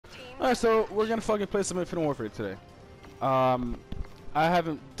Alright, so we're gonna fucking play some Infinite Warfare today. I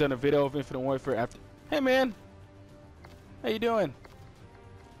haven't done a video of Infinite Warfare after. Hey man, how you doing?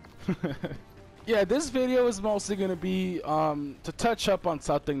 Yeah, this video is mostly gonna be to touch up on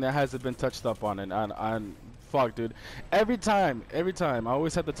something that hasn't been touched up on, and fuck, dude. Every time, I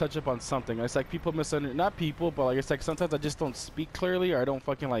always have to touch up on something. It's like people misunderstand, not people, but like it's like sometimes I just don't speak clearly, or I don't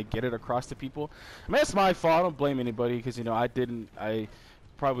fucking like get it across to people. I mean, it's my fault. I don't blame anybody, because you know I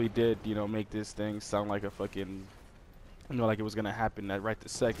probably did, you know, make this thing sound like a fucking, you know, like it was gonna happen right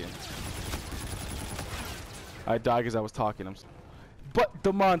this second. I died because I was talking. But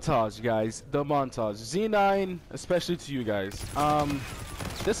the montage, guys, the montage. Z9, especially to you guys.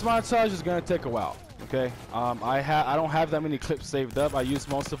 This montage is gonna take a while. Okay. I don't have that many clips saved up. I used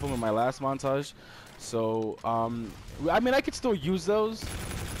most of them in my last montage, so I mean I could still use those.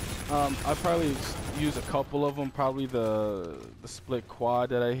 I probably use a couple of them. Probably the split quad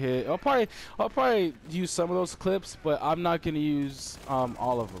that I hit. I'll probably use some of those clips, but I'm not gonna use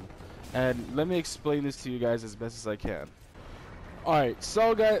all of them. And let me explain this to you guys as best as I can. Alright,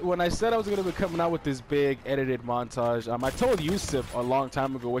 so guys, when I said I was going to be coming out with this big edited montage, I told Yusuf a long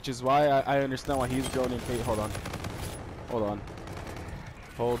time ago, which is why I understand why he's growing in pain. Hold on.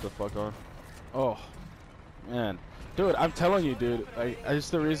 Hold the fuck on. Oh, man. Dude, I'm telling you, dude, that's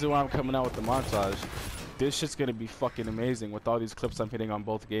the reason why I'm coming out with the montage. This shit's going to be fucking amazing with all these clips I'm hitting on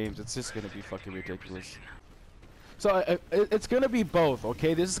both games. It's just going to be fucking ridiculous. So it's gonna be both,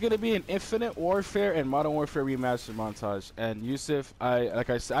 okay? This is gonna be an Infinite Warfare and Modern Warfare Remastered montage. And Yusuf, like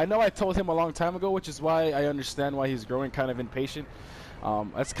I said, I know I told him a long time ago, which is why I understand why he's growing kind of impatient.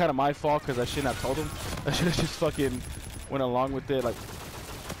 That's kind of my fault, because I shouldn't have told him. I should have just fucking went along with it, like.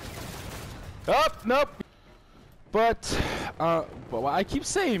 Oh, nope. But I keep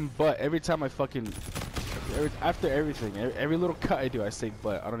saying but every time I fucking, after everything, every little cut I do, I say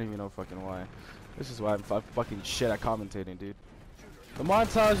but. I don't even know fucking why. This is why I'm fucking shit at commentating, dude. The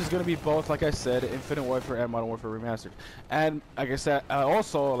montage is gonna be both, like I said, Infinite Warfare and Modern Warfare Remastered. And like I said, I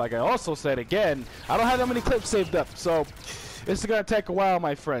also said again, I don't have that many clips saved up, so this is gonna take a while,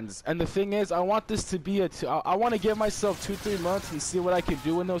 my friends. And the thing is, I want this to be I want to give myself 2-3 months and see what I can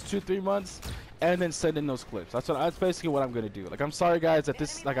do in those 2-3 months, and then send in those clips. That's basically what I'm gonna do. Like, I'm sorry guys that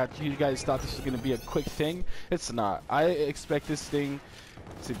this, you guys thought this was gonna be a quick thing. It's not. I expect this thing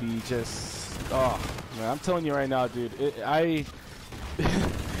to be just, oh man, I'm telling you right now, dude, the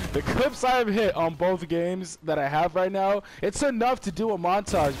clips I've hit on both games that I have right now, it's enough to do a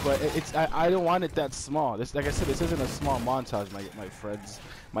montage, but I don't want it that small. This, like I said, this isn't a small montage, my friends,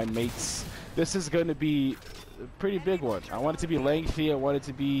 my mates. This is going to be a pretty big one. I want it to be lengthy. I want it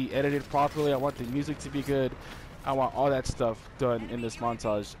to be edited properly. I want the music to be good. I want all that stuff done in this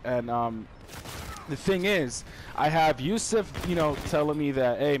montage. And the thing is, I have Yusuf, you know, telling me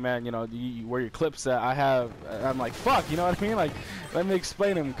that, hey man, you know, where your clips at? I'm like, fuck, you know what I mean? Like, let me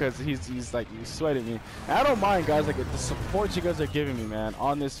explain him, because he's like, he's sweating me. And I don't mind, guys, like the support you guys are giving me, man,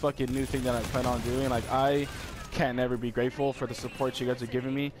 on this fucking new thing that I plan on doing. Like, I can't never be grateful for the support you guys are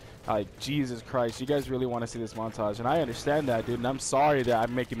giving me. Like, Jesus Christ, you guys really want to see this montage, and I understand that, dude, and I'm sorry that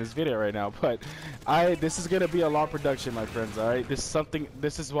I'm making this video right now, but this is gonna be a long production, my friends. All right,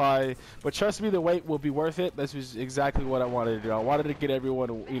 this is why, but trust me, the wait will be worth it. This was exactly what I wanted to do. I wanted to get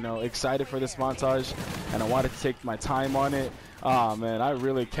everyone, you know, excited for this montage, and I wanted to take my time on it. Oh man, I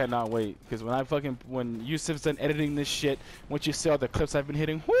really cannot wait, because when Yusuf's done editing this shit, once you see all the clips I've been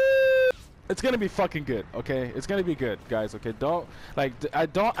hitting, woo! It's gonna be fucking good, okay? It's gonna be good, guys, okay? Don't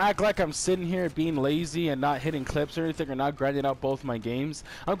act like I'm sitting here being lazy and not hitting clips or anything, or not grinding out both my games.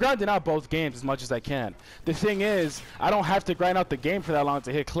 I'm grinding out both games as much as I can. The thing is, I don't have to grind out the game for that long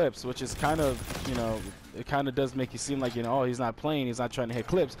to hit clips, which is kind of, you know, it kind of does make you seem like, you know, oh, he's not playing, he's not trying to hit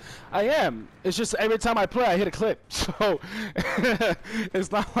clips. I am. It's just every time I play, I hit a clip. So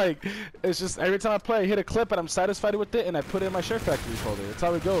it's not like, it's just every time I play, I hit a clip and I'm satisfied with it, and I put it in my Shirt Factory folder. That's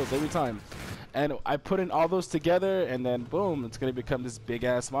how it goes every time. And I put in all those together, and then boom, it's gonna become this big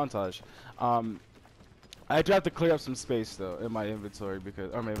ass montage. I do have to clear up some space though in my inventory,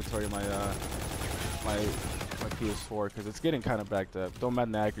 because, or my inventory, my PS4, because it's getting kind of backed up. Don't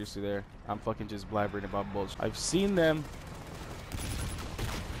mind the accuracy there. I'm fucking just blabbering about bullshit. I've seen them.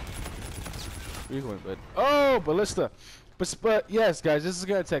 Where you going, bud? Oh, ballista. But yes, guys, this is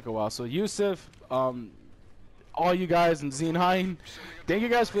gonna take a while. So Yusuf, all you guys and Z9, thank you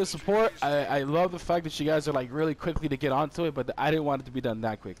guys for the support. I love the fact that you guys are like really quickly to get onto it, but I didn't want it to be done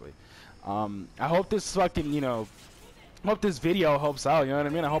that quickly. I hope this fucking, you know, I hope this video helps out, you know what I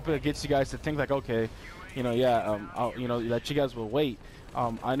mean? I hope it gets you guys to think like, okay, you know, yeah, you know, that you guys will wait.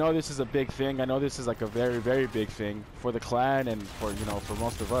 I know this is a big thing. I know this is like a very, very big thing for the clan and for, you know, for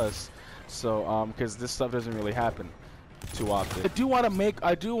most of us. So, because this stuff doesn't really happen too often.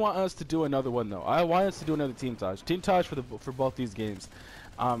 I do want us to do another one though. I want us to do another Team Taj for both these games.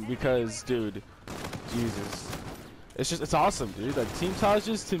 Because, dude, Jesus, it's awesome, dude. Like Team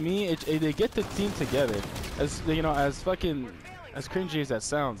Tages, to me, they get the team together. As you know, as cringy as that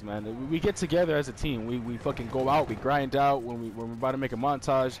sounds, man, we get together as a team. We fucking go out, we grind out when we're about to make a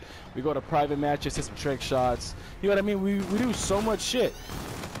montage. We go to private matches, hit some trick shots. You know what I mean? We do so much shit.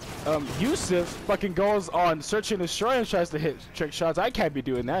 Yusuf fucking goes on Search and Destroy and tries to hit trick shots. I can't be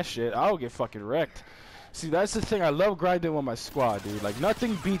doing that shit. I'll get fucking wrecked. See, that's the thing. I love grinding with my squad, dude. Like,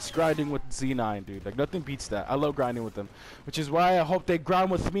 nothing beats grinding with Z9, dude. Like, nothing beats that. I love grinding with them. Which is why I hope they grind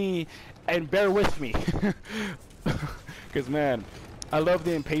with me and bear with me. Because, man, I love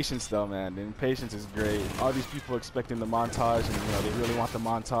the impatience, though, man. The impatience is great. All these people expecting the montage, and, you know, they really want the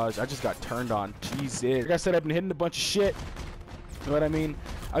montage. I just got turned on. Jesus. Like I said, I've been hitting a bunch of shit. You know what I mean?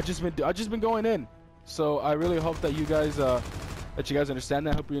 I've just been going in. So I really hope that you guys understand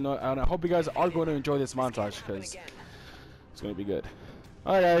that. I hope you know, and I hope you guys are going to enjoy this montage because it's gonna be good.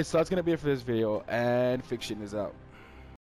 Alright guys, so that's gonna be it for this video, and Fiction is out.